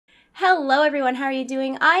Hello everyone, how are you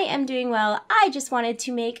doing? I am doing well. I just wanted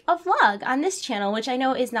to make a vlog on this channel, which I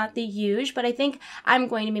know is not the usual, but I think I'm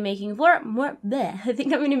going to be making more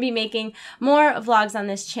vlogs on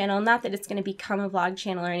this channel. Not that it's going to become a vlog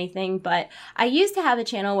channel or anything, but I used to have a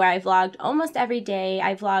channel where I vlogged almost every day.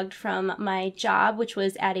 I vlogged from my job, which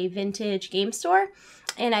was at a vintage game store.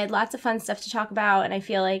 And I had lots of fun stuff to talk about, and I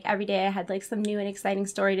feel like every day I had like some new and exciting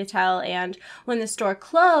story to tell. And when the store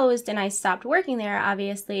closed and I stopped working there,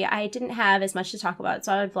 obviously I didn't have as much to talk about,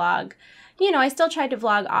 so I would vlog. You know, I still tried to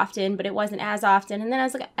vlog often, but it wasn't as often. And then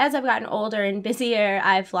as I've gotten older and busier,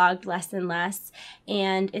 I've vlogged less and less.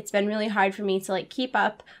 And it's been really hard for me to like keep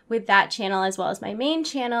up with that channel as well as my main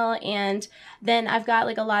channel. And then I've got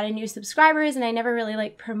like a lot of new subscribers, and I never really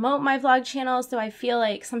like promote my vlog channel. So I feel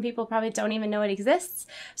like some people probably don't even know it exists.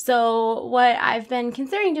 So what I've been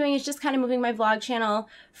considering doing is just kind of moving my vlog channel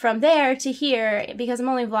from there to here, because I'm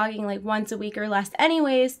only vlogging like once a week or less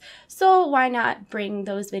anyways. So why not bring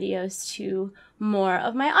those videos to more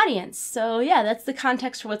of my audience? So yeah, that's the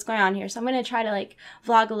context for what's going on here. So I'm going to try to like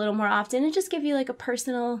vlog a little more often and just give you like a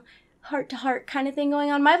personal heart-to-heart kind of thing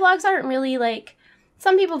going on. My vlogs aren't really like,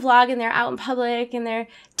 some people vlog and they're out in public and they're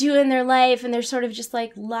doing their life and they're sort of just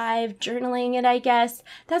like live journaling it, I guess.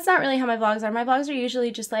 That's not really how my vlogs are. My vlogs are usually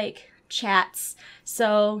just like chats,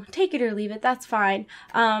 so take it or leave it, that's fine.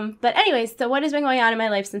 But anyways, so what has been going on in my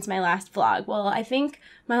life since my last vlog? Well, I think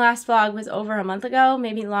my last vlog was over a month ago,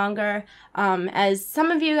 maybe longer. As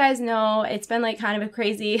some of you guys know, it's been like kind of a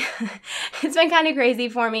crazy, it's been kind of crazy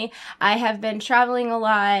for me. I have been traveling a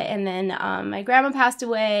lot, and then my grandma passed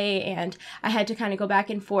away, and I had to kind of go back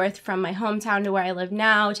and forth from my hometown to where I live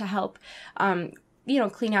now to help you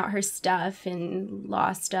know, clean out her stuff and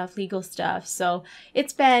law stuff, legal stuff. So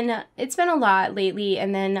it's been a lot lately.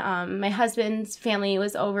 And then my husband's family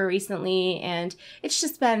was over recently, and it's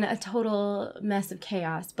just been a total mess of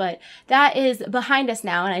chaos. But that is behind us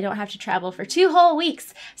now, and I don't have to travel for 2 whole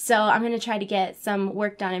weeks. So I'm going to try to get some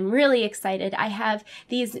work done. I'm really excited. I have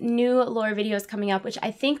these new lore videos coming up, which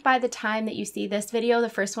I think by the time that you see this video, the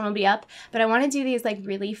first one will be up. But I want to do these like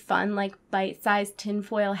really fun, like bite-sized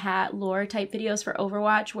tinfoil hat lore type videos for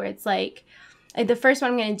Overwatch, where it's like the first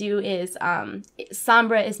one I'm going to do is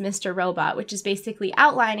Sombra is Mr. Robot, which is basically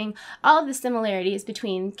outlining all of the similarities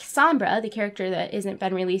between Sombra, the character that hasn't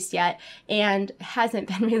been released yet, and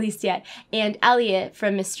Elliot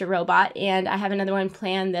from Mr. Robot. And I have another one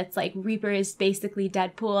planned that's like Reaper is basically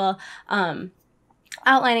Deadpool,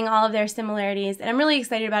 outlining all of their similarities. And I'm really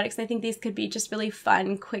excited about it because I think these could be just really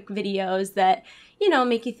fun, quick videos that, you know,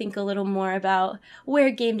 make you think a little more about where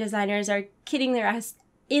game designers are getting their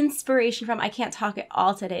inspiration from. I can't talk at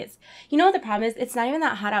all today. You know what the problem is? It's not even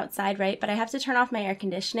that hot outside, right? But I have to turn off my air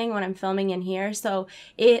conditioning when I'm filming in here. So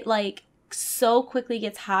it like so quickly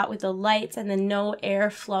gets hot with the lights and then no air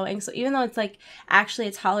flowing. So even though it's like actually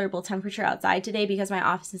a tolerable temperature outside today because my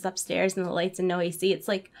office is upstairs and the lights and no AC, it's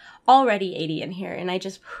like already 80 in here, and I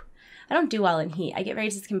don't do well in heat. I get very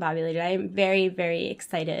discombobulated. I am very, very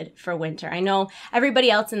excited for winter. I know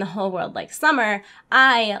everybody else in the whole world likes summer.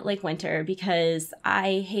 I like winter because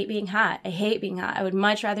I hate being hot. I hate being hot. I would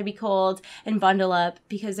much rather be cold and bundle up,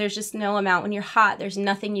 because there's just no amount. When you're hot, there's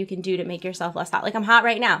nothing you can do to make yourself less hot. Like, I'm hot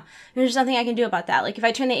right now. There's nothing I can do about that. Like, if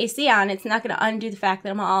I turn the AC on, it's not going to undo the fact that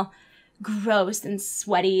I'm all gross and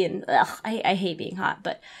sweaty and ugh, I hate being hot.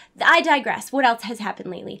 But I digress. What else has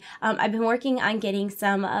happened lately? I've been working on getting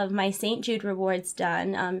some of my St. Jude rewards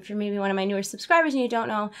done. If you're maybe one of my newer subscribers and you don't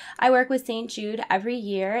know, I work with St. Jude every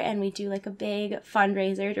year, and we do like a big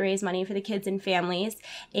fundraiser to raise money for the kids and families.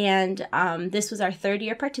 And this was our 3rd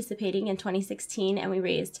year participating in 2016, and we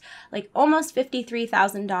raised like almost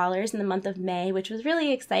 $53,000 in the month of May, which was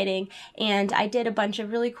really exciting. And I did a bunch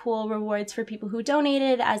of really cool rewards for people who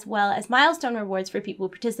donated, as well as milestone rewards for people who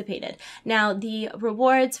participated. Now, the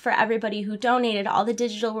rewards for everybody who donated, all the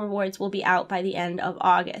digital rewards will be out by the end of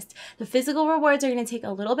August. The physical rewards are going to take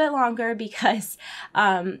a little bit longer because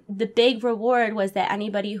the big reward was that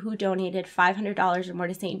anybody who donated $500 or more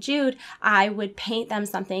to St. Jude, I would paint them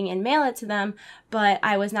something and mail it to them. But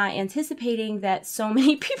I was not anticipating that so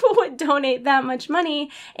many people would donate that much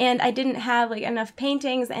money, and I didn't have like enough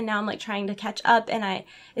paintings, and now I'm like trying to catch up, and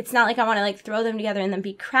it's not like I want to like throw them together and then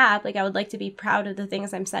be crap. Like, I would like to be proud of the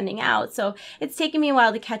things I'm sending out. So it's taken me a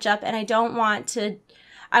while to catch up, and I want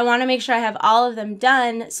to make sure I have all of them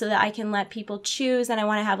done so that I can let people choose, and I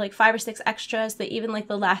want to have like 5 or 6 extras so that even like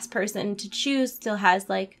the last person to choose still has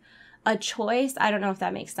like a choice. I don't know if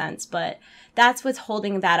that makes sense, but that's what's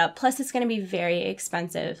holding that up. Plus, it's going to be very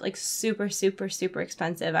expensive, like super, super, super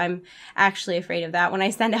expensive. I'm actually afraid of that. When I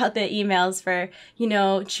send out the emails for, you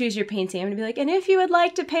know, choose your painting, I'm going to be like, and if you would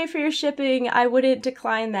like to pay for your shipping, I wouldn't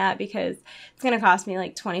decline that because it's going to cost me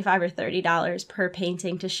like $25 or $30 per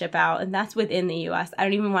painting to ship out. And that's within the US. I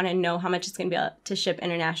don't even want to know how much it's going to be able to ship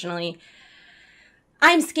internationally.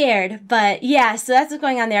 I'm scared, but yeah, so that's what's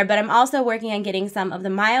going on there. But I'm also working on getting some of the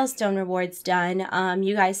milestone rewards done.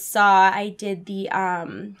 You guys saw I did the,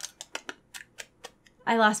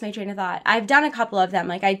 I lost my train of thought. I've done a couple of them.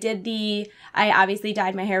 Like I obviously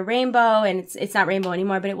dyed my hair rainbow, and it's not rainbow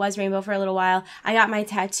anymore, but it was rainbow for a little while. I got my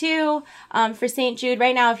tattoo for St. Jude.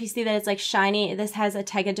 Right now, if you see that it's like shiny, this has a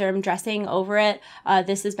Tegaderm dressing over it.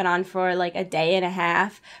 This has been on for like a day and a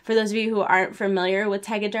half. For those of you who aren't familiar with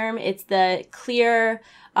Tegaderm, it's the clear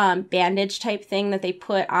bandage type thing that they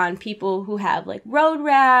put on people who have like road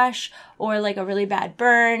rash or like a really bad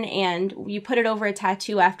burn, and you put it over a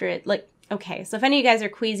tattoo after it, like, okay, so if any of you guys are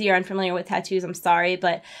queasy or unfamiliar with tattoos, I'm sorry,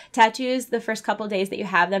 but tattoos, the first couple of days that you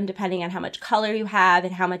have them, depending on how much color you have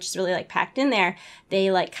and how much is really like packed in there, they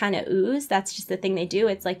like kind of ooze. That's just the thing they do.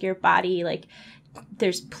 It's like your body, like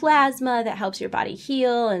there's plasma that helps your body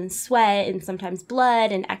heal, and sweat, and sometimes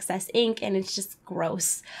blood and excess ink, and it's just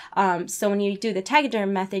gross. So when you do the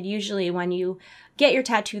Tegaderm method, usually when you get your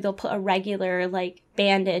tattoo, they'll put a regular like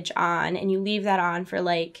bandage on, and you leave that on for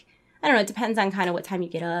like, I don't know, it depends on kind of what time you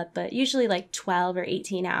get up, but usually like 12 or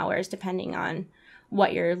 18 hours, depending on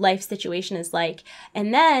what your life situation is like.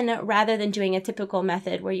 And then rather than doing a typical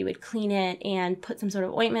method where you would clean it and put some sort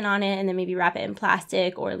of ointment on it and then maybe wrap it in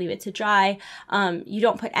plastic or leave it to dry, you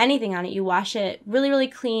don't put anything on it. You wash it really, really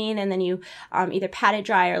clean, and then you either pat it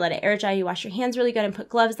dry or let it air dry. You wash your hands really good and put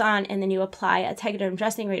gloves on, and then you apply a Tegaderm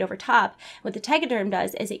dressing right over top. What the Tegaderm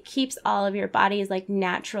does is it keeps all of your body's like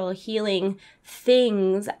natural healing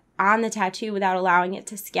things on the tattoo without allowing it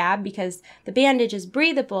to scab, because the bandage is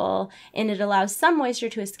breathable and it allows some moisture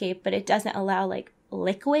to escape, but it doesn't allow like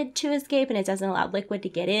liquid to escape, and it doesn't allow liquid to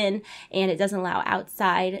get in, and it doesn't allow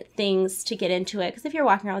outside things to get into it. Because if you're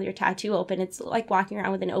walking around with your tattoo open, it's like walking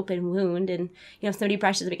around with an open wound, and you know, if somebody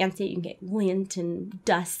brushes up against it, you can get lint and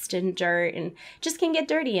dust and dirt, and just can get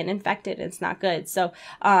dirty and infected, and it's not good. So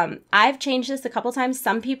I've changed this a couple times.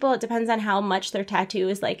 Some people, it depends on how much their tattoo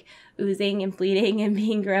is like oozing and bleeding and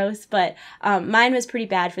being gross, but mine was pretty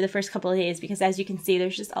bad for the first couple of days, because as you can see,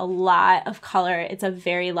 there's just a lot of color. It's a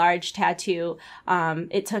very large tattoo.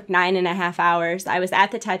 It took 9.5 hours. I was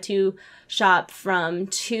at the tattoo shop from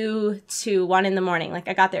 2 to 1 in the morning. Like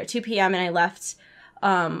I got there at 2 p.m. and I left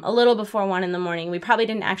a little before 1 in the morning. We probably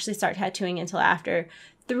didn't actually start tattooing until after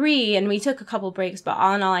 3, and we took a couple breaks, but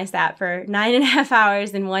all in all, I sat for 9.5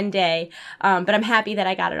 hours in one day. But I'm happy that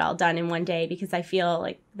I got it all done in one day, because I feel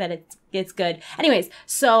like that it's good. Anyways,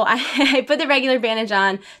 so I put the regular bandage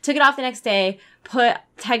on, took it off the next day, put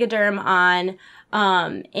Tegaderm on,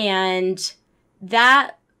 and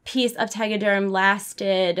that piece of Tegaderm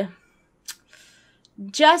lasted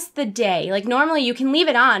just the day. Like normally you can leave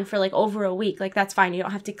it on for like over a week. Like that's fine. You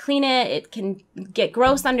don't have to clean it. It can get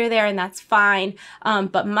gross under there, and that's fine.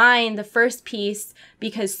 But mine, the first piece,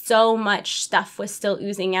 because so much stuff was still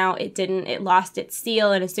oozing out, it lost its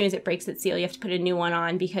seal. And as soon as it breaks its seal, you have to put a new one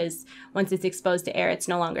on, because once it's exposed to air, it's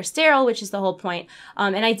no longer sterile, which is the whole point.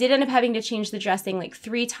 And I did end up having to change the dressing like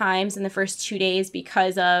 3 times in the first 2 days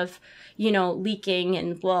because of, you know, leaking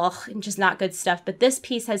and just not good stuff. But this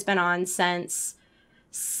piece has been on since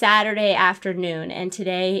Saturday afternoon, and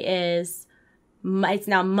today is it's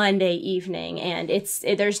now Monday evening, and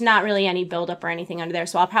there's not really any buildup or anything under there,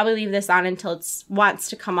 so I'll probably leave this on until it wants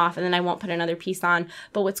to come off, and then I won't put another piece on.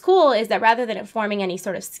 But what's cool is that rather than it forming any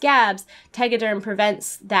sort of scabs, Tegaderm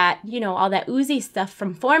prevents that, you know, all that oozy stuff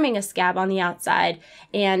from forming a scab on the outside,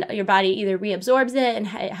 and your body either reabsorbs it and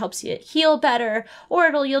it helps you heal better, or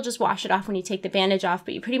you'll just wash it off when you take the bandage off,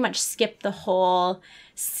 but you pretty much skip the whole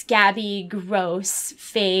scabby, gross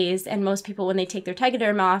phase. And most people, when they take their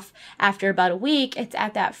Tegaderm off after about a week, it's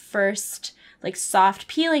at that first like soft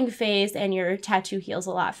peeling phase, and your tattoo heals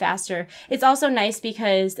a lot faster. It's also nice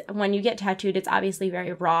because when you get tattooed, it's obviously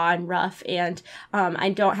very raw and rough, and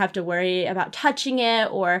I don't have to worry about touching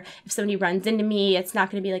it, or if somebody runs into me, it's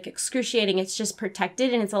not going to be like excruciating. It's just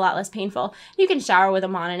protected, and it's a lot less painful. You can shower with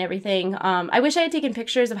them on and everything. I wish I had taken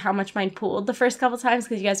pictures of how much mine pooled the first couple times,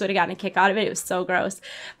 because you guys would have gotten a kick out of it. It was so gross.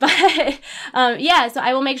 But yeah, so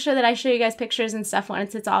I will make sure that I show you guys pictures and stuff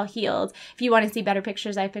once it's all healed. If you want to see better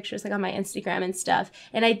pictures, I have pictures like on my Instagram and stuff.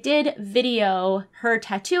 And I did video her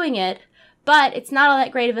tattooing it, but it's not all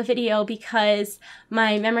that great of a video because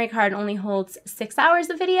my memory card only holds 6 hours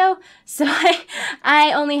of video. So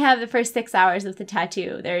I only have the first 6 hours of the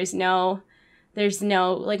tattoo. There's no,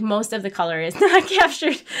 like, most of the color is not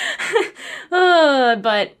captured.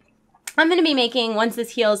 But I'm going to be making, once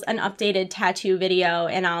this heals, an updated tattoo video,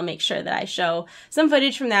 and I'll make sure that I show some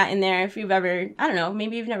footage from that in there. If you've ever, I don't know,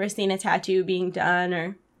 maybe you've never seen a tattoo being done,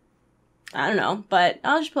 or I don't know, but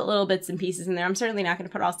I'll just put little bits and pieces in there. I'm certainly not going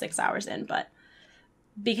to put all 6 hours in, but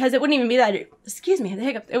because it wouldn't even be that, excuse me, the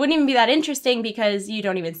hiccup, it wouldn't even be that interesting because you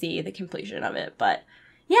don't even see the completion of it. But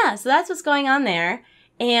yeah, so that's what's going on there.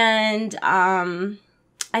 And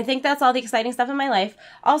I think that's all the exciting stuff in my life.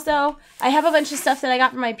 Also, I have a bunch of stuff that I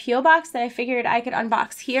got from my P.O. box that I figured I could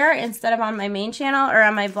unbox here instead of on my main channel or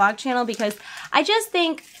on my vlog channel, because I just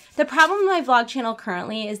think the problem with my vlog channel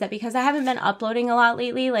currently is that because I haven't been uploading a lot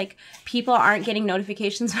lately, like, people aren't getting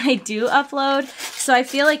notifications when I do upload. So I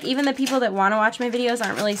feel like even the people that want to watch my videos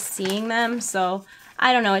aren't really seeing them. So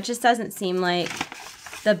I don't know. It just doesn't seem like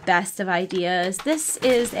the best of ideas. This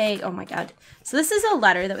is a, oh my God. So this is a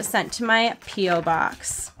letter that was sent to my P.O.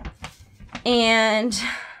 box. And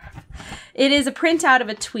it is a printout of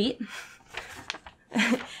a tweet.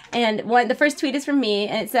 And the first tweet is from me,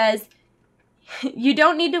 and it says, "You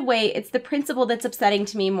don't need to wait. It's the principle that's upsetting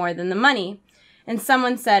to me more than the money." And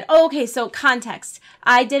someone said, oh, okay, so context.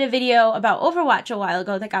 I did a video about Overwatch a while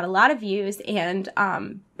ago that got a lot of views, and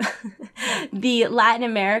the Latin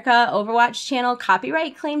America Overwatch channel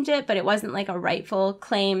copyright claimed it, but it wasn't like a rightful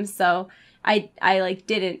claim, so I like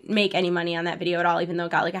didn't make any money on that video at all, even though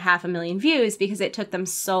it got like 500,000 views, because it took them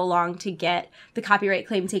so long to get the copyright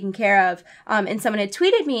claim taken care of. And someone had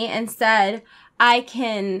tweeted me and said,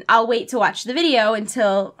 I'll wait to watch the video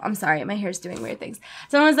until, I'm sorry, my hair's doing weird things.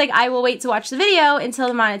 Someone was like, I will wait to watch the video until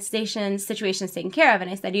the monetization situation is taken care of. And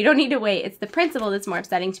I said, you don't need to wait. It's the principle that's more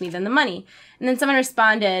upsetting to me than the money. And then someone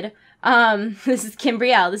responded, this is Kim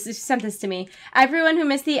Brielle. She sent this to me. Everyone who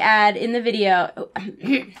missed the ad in the video,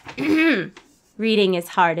 reading is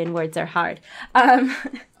hard and words are hard.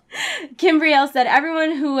 Kim Brielle said,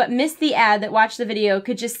 everyone who missed the ad that watched the video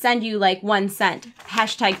could just send you like 1 cent.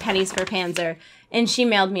 Hashtag pennies for Panzer. And she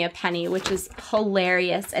mailed me a penny, which is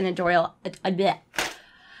hilarious and adorable.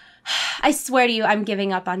 I swear to you, I'm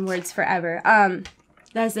giving up on words forever.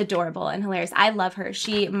 That is adorable and hilarious. I love her.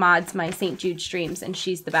 She mods my St. Jude streams, and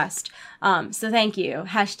she's the best. So thank you.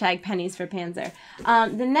 Hashtag pennies for Panzer.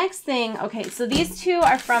 The next thing, okay, so these two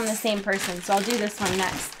are from the same person, so I'll do this one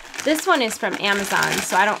next. This one is from Amazon,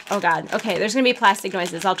 so I don't, oh God. Okay, there's gonna be plastic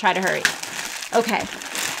noises. I'll try to hurry. Okay.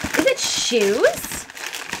 Is it shoes?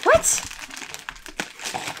 What?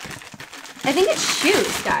 I think it's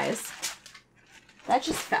shoes, guys. That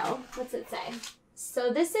just fell. What's it say?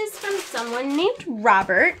 So this is from someone named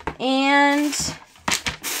Robert, and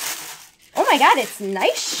oh my God, it's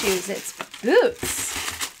nice shoes. It's boots.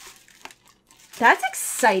 That's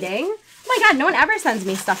exciting. Oh my God, no one ever sends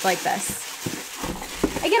me stuff like this.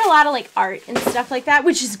 I get a lot of like art and stuff like that,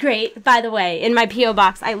 which is great, by the way. In my P.O.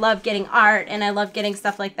 box, I love getting art and I love getting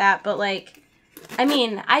stuff like that. But like, I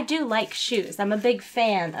mean, I do like shoes. I'm a big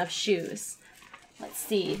fan of shoes. Let's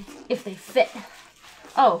see if they fit.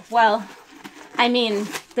 Oh, well, I mean,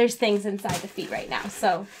 there's things inside the feet right now.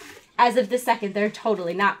 So as of this second, they're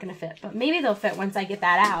totally not going to fit. But maybe they'll fit once I get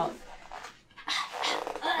that out.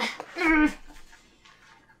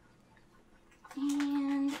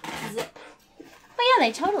 And zip. Oh yeah,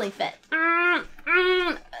 they totally fit.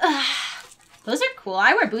 Those are cool.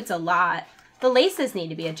 I wear boots a lot. The laces need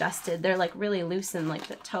to be adjusted. They're like really loose in like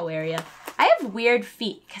the toe area. I have weird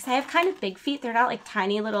feet because I have kind of big feet. They're not like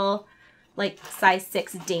tiny little like size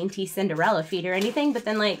 6 dainty Cinderella feet or anything, but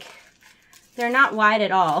then like they're not wide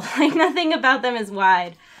at all. Like nothing about them is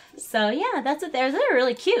wide. So yeah, that's what they're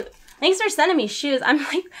really cute. Thanks for sending me shoes. I'm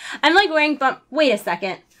like wearing wait a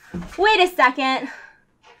second. Wait a second.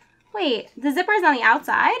 Wait, the zipper is on the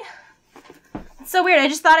outside? It's so weird. I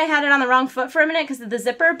just thought I had it on the wrong foot for a minute because of the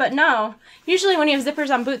zipper, but no. Usually when you have zippers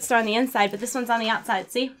on boots, they're on the inside, but this one's on the outside.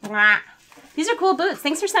 See? These are cool boots.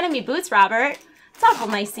 Thanks for sending me boots, Robert. It's awful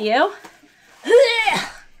nice of you.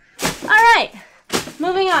 All right,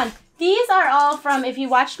 moving on. These are all from, if you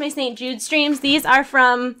watched my St. Jude streams, these are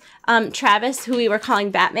from Travis, who we were calling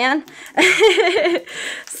Batman.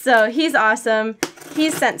 So he's awesome.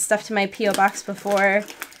 He's sent stuff to my P.O. box before.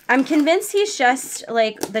 I'm convinced he's just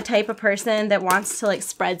like the type of person that wants to like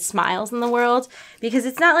spread smiles in the world, because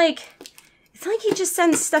it's not like he just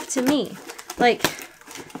sends stuff to me. Like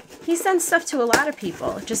he sends stuff to a lot of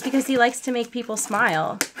people just because he likes to make people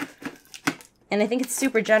smile. And I think it's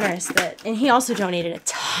super generous and he also donated a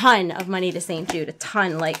ton of money to St. Jude, a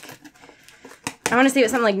ton, like I want to say it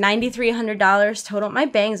was something like $9,300 total. My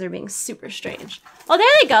bangs are being super strange. Oh, there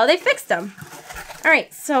they go. They fixed them. All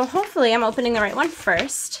right, so hopefully I'm opening the right one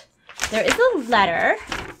first. There is a letter,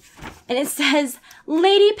 and it says,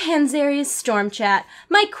 Lady Panzeri's Storm Chat.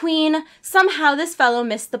 My queen, somehow this fellow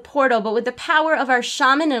missed the portal, but with the power of our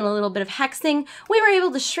shaman and a little bit of hexing, we were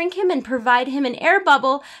able to shrink him and provide him an air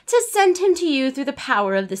bubble to send him to you through the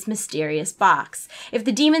power of this mysterious box. If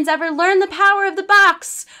the demons ever learn the power of the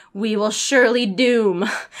box, we will surely doom.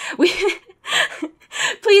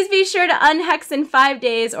 Please be sure to unhex in 5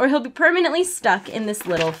 days or he'll be permanently stuck in this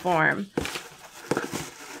little form.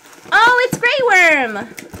 Oh, it's Grey Worm!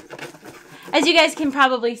 As you guys can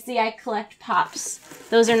probably see, I collect pops.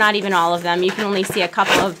 Those are not even all of them. You can only see a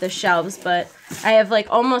couple of the shelves, but I have like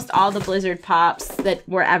almost all the Blizzard pops that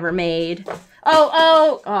were ever made.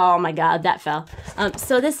 Oh my god, that fell.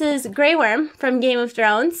 So this is Grey Worm from Game of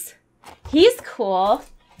Thrones. He's cool.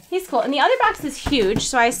 He's cool. And the other box is huge,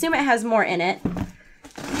 so I assume it has more in it.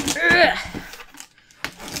 Ugh.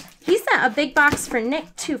 He sent a big box for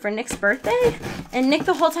Nick, too, for Nick's birthday. And Nick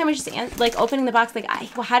the whole time was just, like, opening the box like,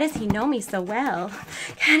 well, how does he know me so well?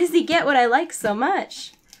 How does he get what I like so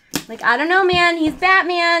much? Like, I don't know, man. He's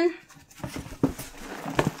Batman.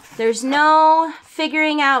 There's no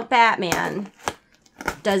figuring out Batman.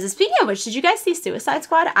 Does it? Speaking of which, did you guys see Suicide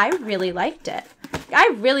Squad? I really liked it.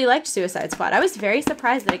 I really liked Suicide Squad. I was very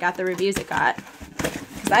surprised that it got the reviews it got.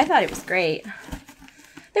 Because I thought it was great.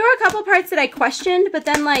 There were a couple parts that I questioned, but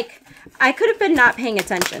then, like, I could have been not paying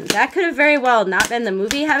attention. That could have very well not been the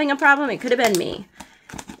movie having a problem. It could have been me.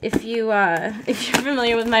 If you're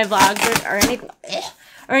familiar with my vlogs or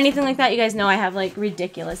anything like that, you guys know I have, like,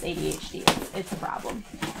 ridiculous ADHD. It's a problem.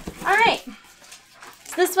 All right.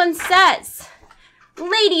 So this one says,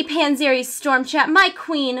 Lady Panzeri's Storm Chat, my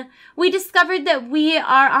queen, we discovered that we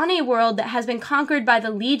are on a world that has been conquered by the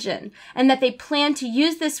Legion, and that they plan to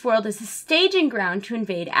use this world as a staging ground to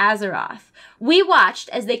invade Azeroth. We watched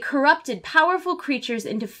as they corrupted powerful creatures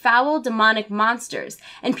into foul demonic monsters,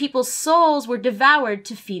 and people's souls were devoured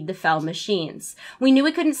to feed the fell machines. We knew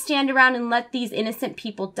we couldn't stand around and let these innocent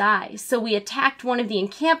people die, so we attacked one of the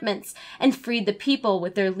encampments and freed the people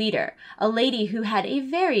with their leader, a lady who had a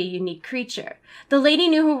very unique creature. The lady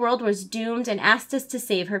knew her world was doomed and asked us to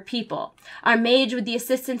save her people. Our mage, with the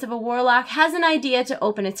assistance of a warlock, has an idea to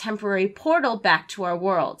open a temporary portal back to our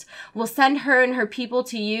world. We'll send her and her people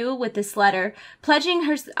to you with this letter,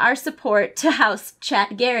 pledging our support to House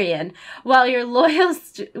Chatgarian, while your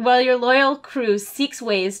loyal crew seeks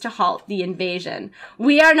ways to halt the invasion.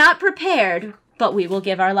 We are not prepared, but we will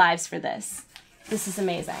give our lives for this. This is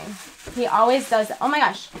amazing. He always does it. Oh my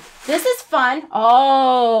gosh. This is fun.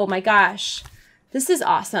 Oh my gosh. This is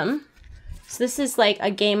awesome. So this is like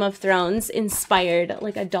a Game of Thrones inspired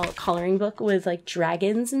like adult coloring book with like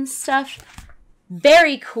dragons and stuff.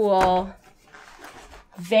 Very cool.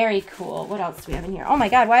 Very cool. What else do we have in here? Oh my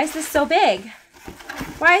god, why is this so big?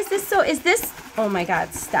 Why is this so, is this, oh my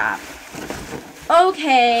god, stop.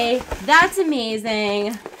 Okay, that's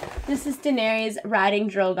amazing. This is Daenerys riding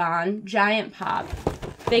Drogon. Giant pop.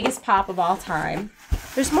 Biggest pop of all time.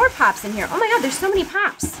 There's more pops in here. Oh my god, there's so many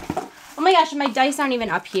pops. Oh my gosh, and my dice aren't even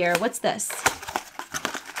up here. What's this?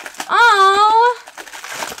 Oh,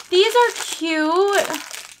 these are cute.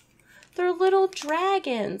 They're little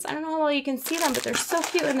dragons. I don't know how well you can see them, but they're so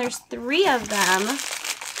cute, and there's 3 of them.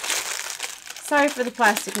 Sorry for the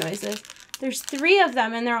plastic noises. There's 3 of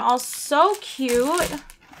them, and they're all so cute.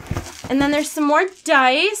 And then there's some more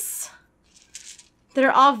dice that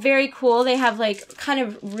are all very cool. They have like kind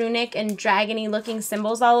of runic and dragony looking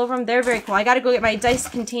symbols all over them. They're very cool. I gotta go get my dice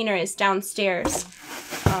container. It's downstairs.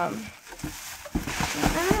 All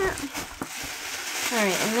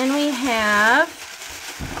right, and then we have,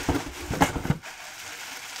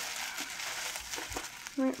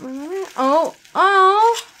 oh,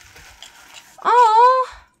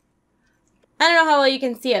 I don't know how well you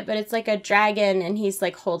can see it, but it's like a dragon and he's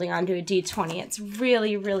like holding onto a D20. It's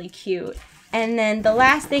really, really cute. And then the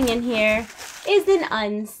last thing in here is an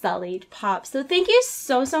unsullied pop. So thank you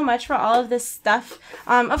so, so much for all of this stuff.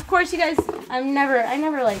 Of course, you guys, I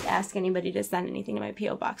never like ask anybody to send anything to my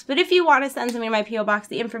P.O. box. But if you want to send something to my P.O. box,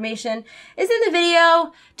 the information is in the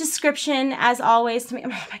video description, as always. Oh my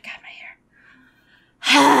god, my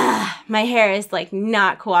hair. My hair is like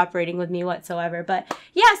not cooperating with me whatsoever. But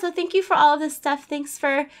yeah, so thank you for all of this stuff. Thanks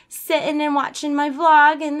for sitting and watching my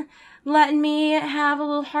vlog and letting me have a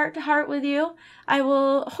little heart-to-heart with you. I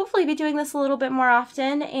will hopefully be doing this a little bit more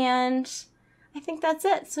often, and I think that's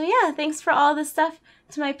it. So yeah, thanks for all this stuff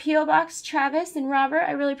to my P.O. box, Travis and Robert.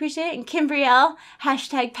 I really appreciate it. And Kimbrielle,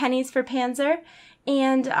 hashtag pennies for Panzer.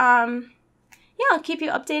 And yeah, yeah, I'll keep you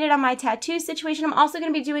updated on my tattoo situation. I'm also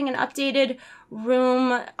going to be doing an updated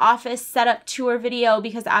room office setup tour video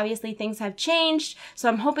because obviously things have changed. So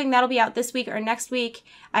I'm hoping that'll be out this week or next week.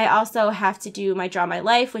 I also have to do my Draw My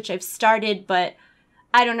Life, which I've started, but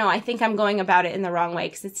I don't know. I think I'm going about it in the wrong way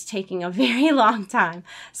because it's taking a very long time.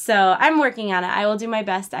 So I'm working on it. I will do my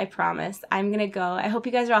best. I promise. I'm going to go. I hope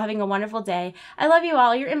you guys are all having a wonderful day. I love you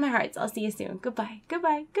all. You're in my hearts. I'll see you soon. Goodbye.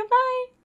 Goodbye. Goodbye.